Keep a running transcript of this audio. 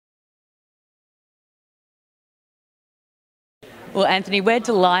Well, Anthony, we're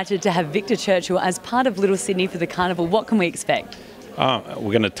delighted to have Victor Churchill as part of Little Sydney for the Carnival. What can we expect? We're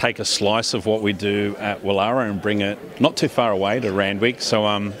going to take a slice of what we do at Woollahra and bring it not too far away to Randwick. So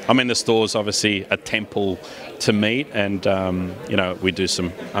the store's obviously a temple to meat, and we do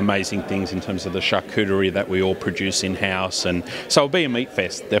some amazing things in terms of the charcuterie that we all produce in-house, and so it'll be a meat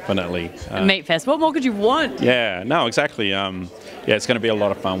fest, definitely. A meat fest, what more could you want? Yeah, no, exactly. It's going to be a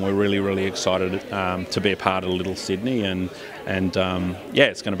lot of fun. We're really, really excited to be a part of Little Sydney, and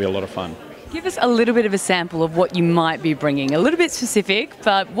it's going to be a lot of fun. Give us a little bit of a sample of what you might be bringing. A little bit specific,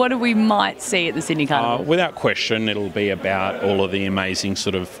 but what we might see at the Sydney Carnival? Without question, it'll be about all of the amazing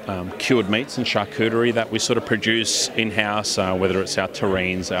sort of cured meats and charcuterie that we sort of produce in-house, whether it's our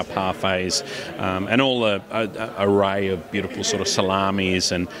terrines, our parfaits, and all the array of beautiful sort of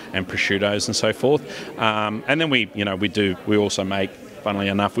salamis and prosciuttos and so forth. And then we also make, funnily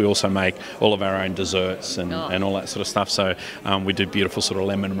enough, we also make all of our own desserts and all that sort of stuff. So we do beautiful sort of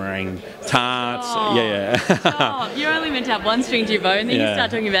lemon meringue tarts. You're only meant to have one string to your bow, and then you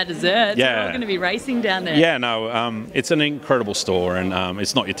start talking about desserts. We're all going to be racing down there. Yeah, no, it's an incredible store, and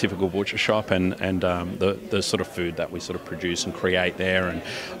it's not your typical butcher shop, and the sort of food that we sort of produce and create there,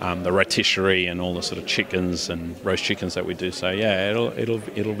 and the rotisserie and all the sort of chickens and roast chickens that we do. So yeah,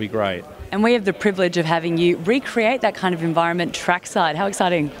 it'll be great. And we have the privilege of having you recreate that kind of environment trackside. How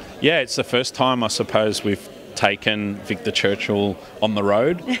exciting. Yeah, it's the first time, I suppose, we've taken Victor Churchill on the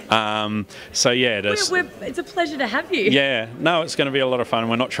road. It's a pleasure to have you. Yeah, no, it's going to be a lot of fun.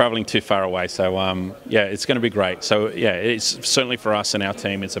 We're not travelling too far away, so it's going to be great. So yeah, it's certainly for us and our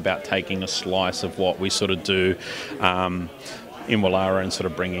team, it's about taking a slice of what we sort of do in Woollahra and sort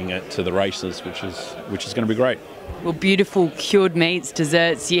of bringing it to the races, which is going to be great. Well, beautiful cured meats,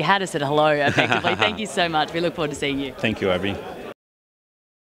 desserts. You had us at hello, effectively. Thank you so much. We look forward to seeing you. Thank you, Abby.